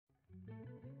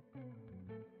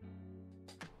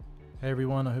Hey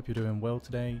everyone, I hope you're doing well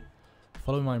today.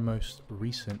 Following my most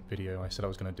recent video, I said I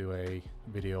was going to do a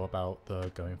video about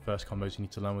the going first combos you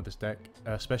need to learn with this deck,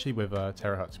 especially with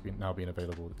Terahuts now being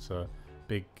available. It's a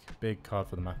big card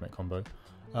for the Mathmech combo.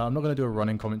 I'm not going to do a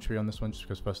running commentary on this one just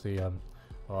because firstly,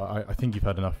 I think you've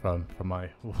heard enough from my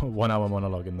 1 hour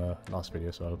monologue in the last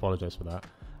video, so I apologize for that.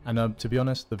 And to be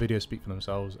honest, the videos speak for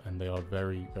themselves and they are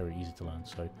very easy to learn,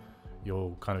 so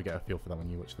you'll kind of get a feel for that when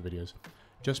you watch the videos.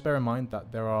 Just bear in mind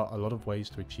that there are a lot of ways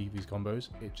to achieve these combos.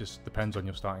 It just depends on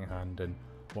your starting hand and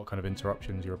what kind of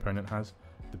interruptions your opponent has.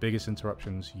 The biggest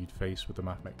interruptions you'd face with the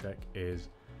Mathmech deck is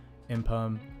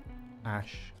Imperm,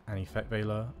 Ash, and Effect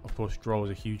Veiler. Of course, Draw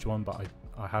is a huge one, but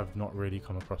I have not really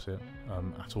come across it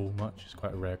at all much. It's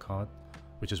quite a rare card,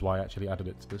 which is why I actually added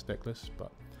it to this deck list,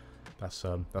 but that's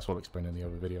what I'll explain in the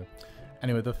other video.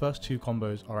 Anyway, the first two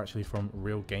combos are actually from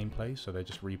real gameplay, so they're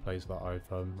just replays that I've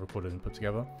recorded and put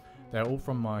together. They're all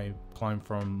from my climb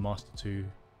from Master 2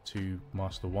 to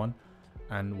Master 1,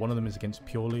 and one of them is against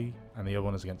Purrely, and the other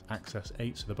one is against Axis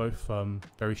 8, so they're both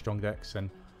very strong decks, and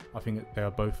I think they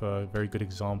are both a very good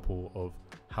example of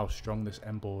how strong this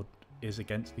end board is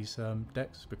against these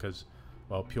decks, because,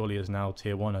 well, Purrely is now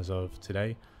tier 1 as of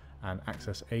today, and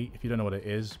Axis 8, if you don't know what it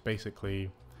is, basically,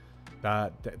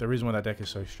 the reason why that deck is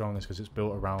so strong is because it's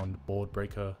built around board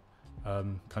breaker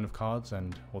kind of cards,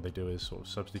 and what they do is sort of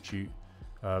substitute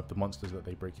the monsters that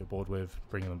they break your board with,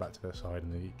 bringing them back to their side,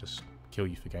 and they just kill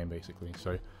you for game basically.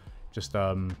 So just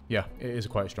yeah, it is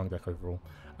quite a strong deck overall.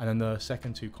 And then the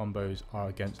second two combos are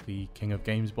against the King of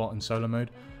Games bot in solo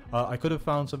mode. I could have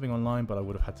found something online, but I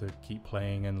would have had to keep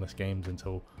playing endless games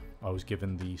until I was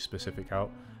given the specific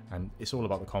out, and it's all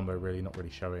about the combo really, not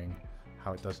really showing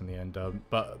how it does in the end.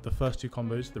 But the first two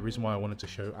combos, the reason why I wanted to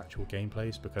show actual gameplay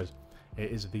is because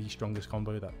it is the strongest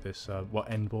combo that this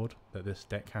end board that this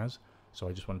deck has. So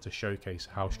I just wanted to showcase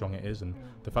how strong it is, and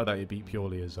the fact that it beat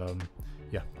Purrely is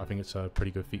yeah, I think it's a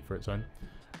pretty good feat for its own.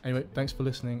 Anyway, thanks for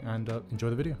listening, and enjoy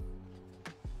the video.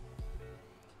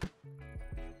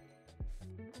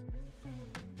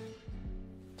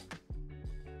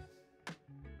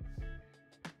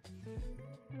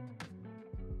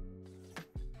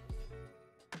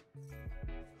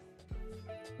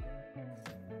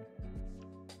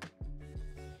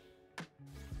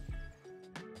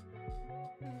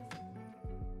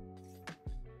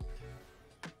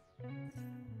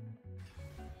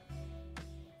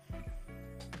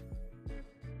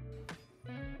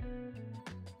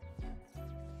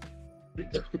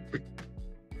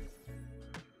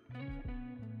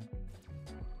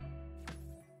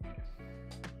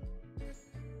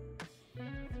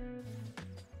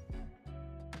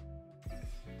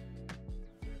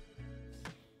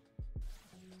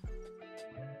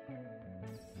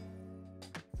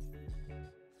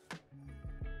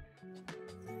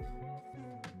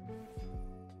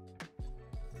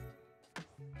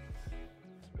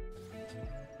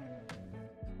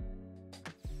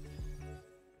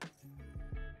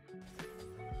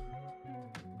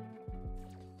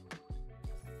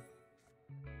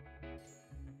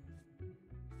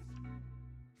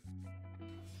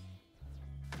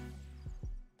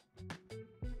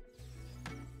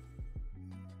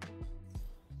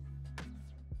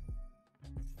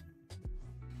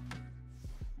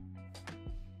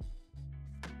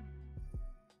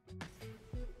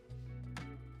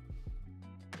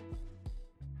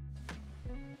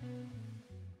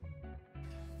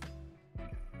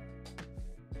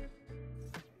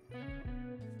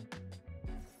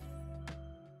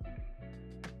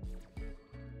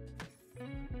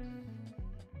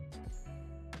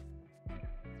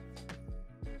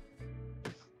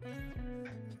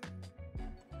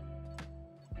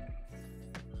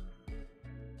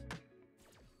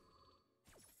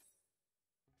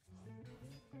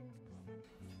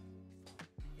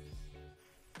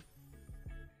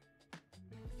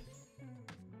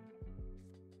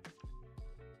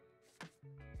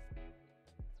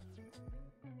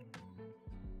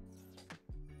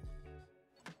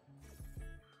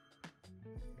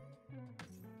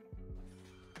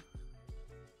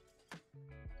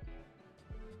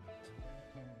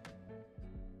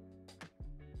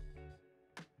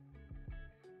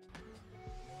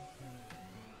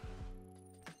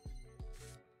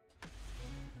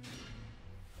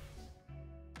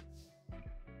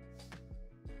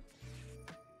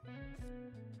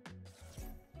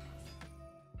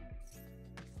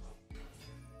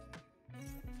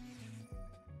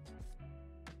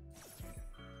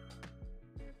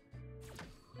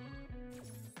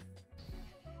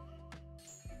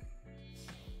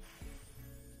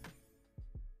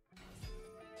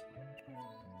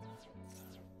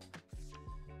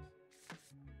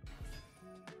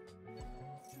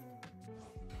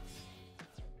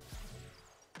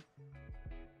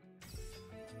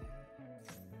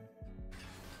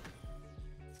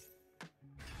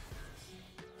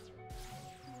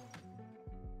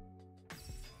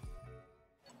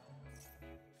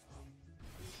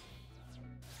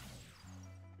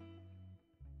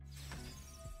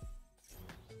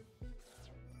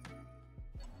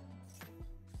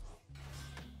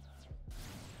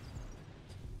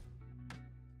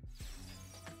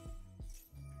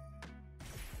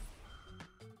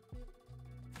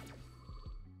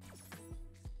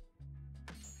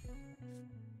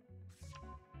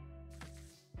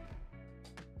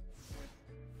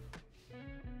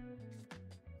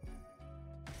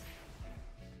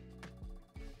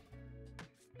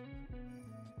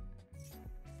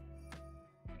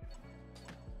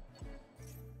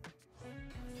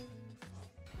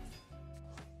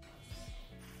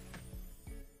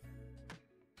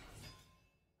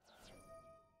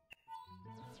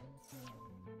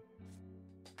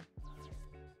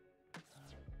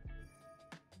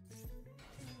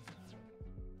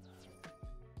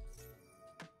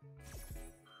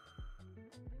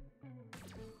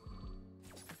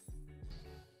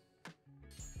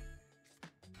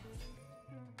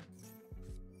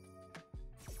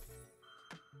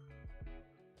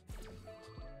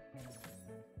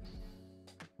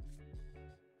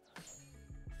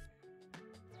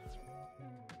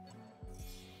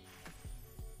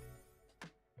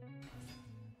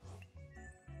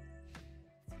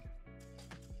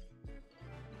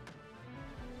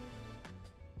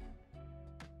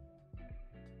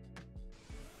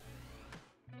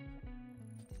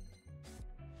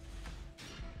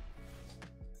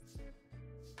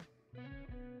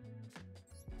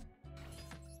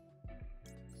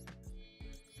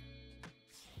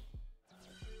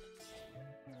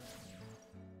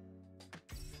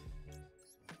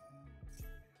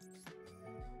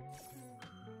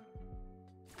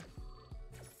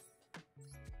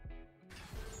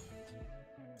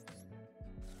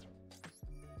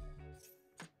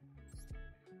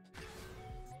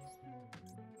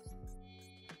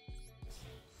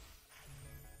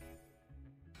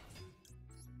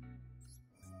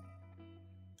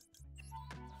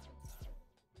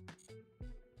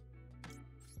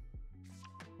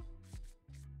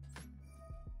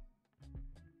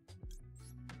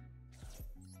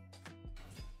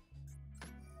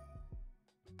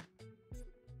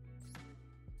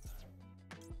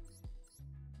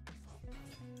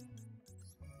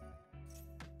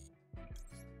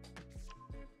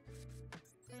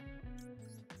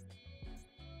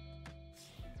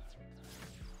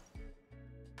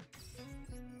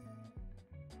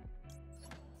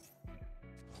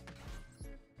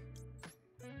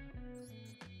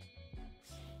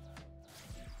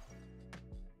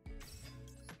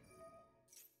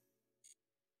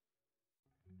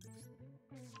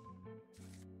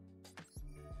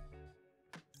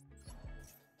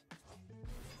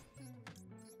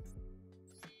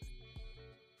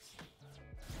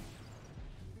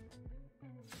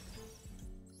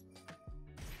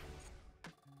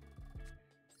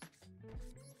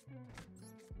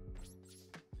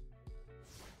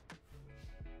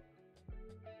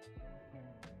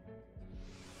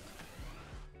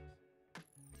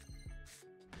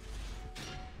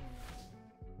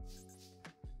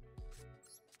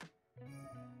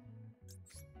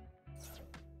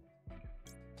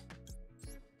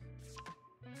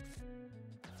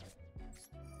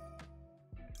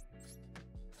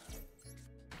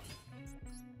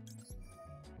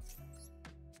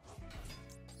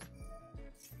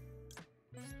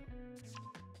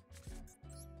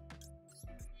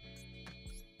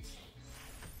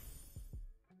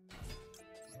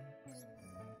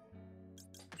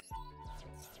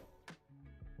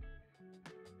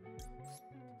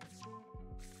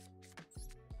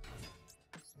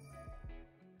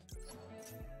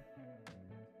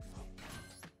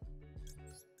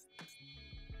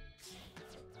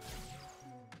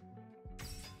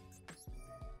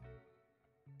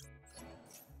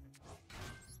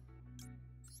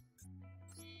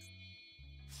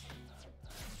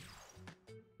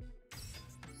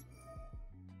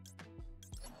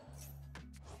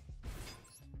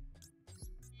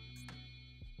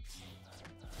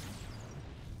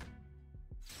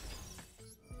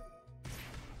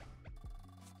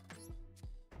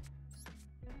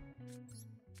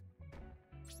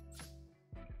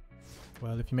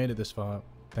 Well, if you made it this far,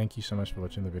 thank you so much for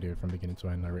watching the video from beginning to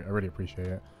end. I really appreciate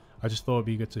it. I just thought it'd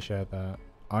be good to share that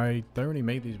I don't really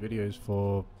make these videos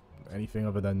for anything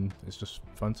other than it's just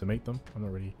fun to make them. I'm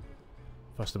not really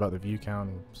fussed about the view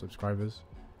count or subscribers.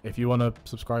 If you want to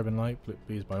subscribe and like,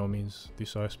 please by all means do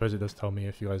so. I suppose it does tell me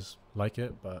if you guys like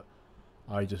it, but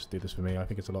I just do this for me. I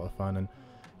think it's a lot of fun. And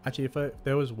actually, if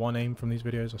there was one aim from these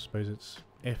videos, I suppose it's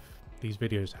if these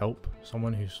videos help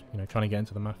someone who's, you know, trying to get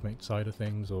into the Mathmech side of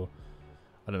things, or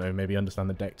I don't know, maybe understand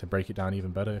the deck to break it down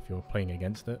even better if you're playing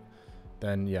against it,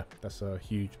 then yeah, that's a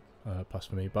huge plus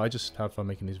for me. But I just have fun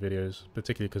making these videos,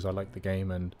 particularly because I like the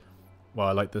game, and well,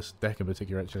 I like this deck in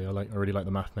particular. Actually, I really like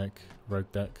the Mathmech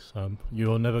rogue decks.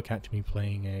 You'll never catch me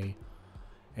playing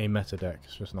a meta deck.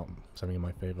 It's just not something in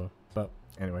my favor. But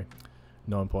anyway,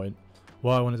 no important.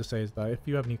 What I wanted to say is that if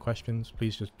you have any questions,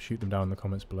 please just shoot them down in the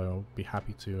comments below. I'll be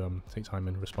happy to take time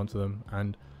and respond to them.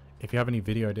 And if you have any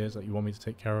video ideas that you want me to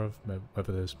take care of,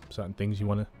 whether there's certain things you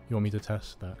want me to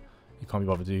test that you can't be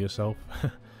bothered to do yourself,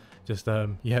 just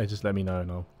yeah, just let me know,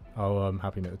 and I'll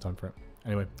happily make the time for it.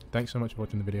 Anyway, thanks so much for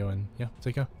watching the video, and yeah,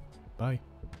 take care. Bye.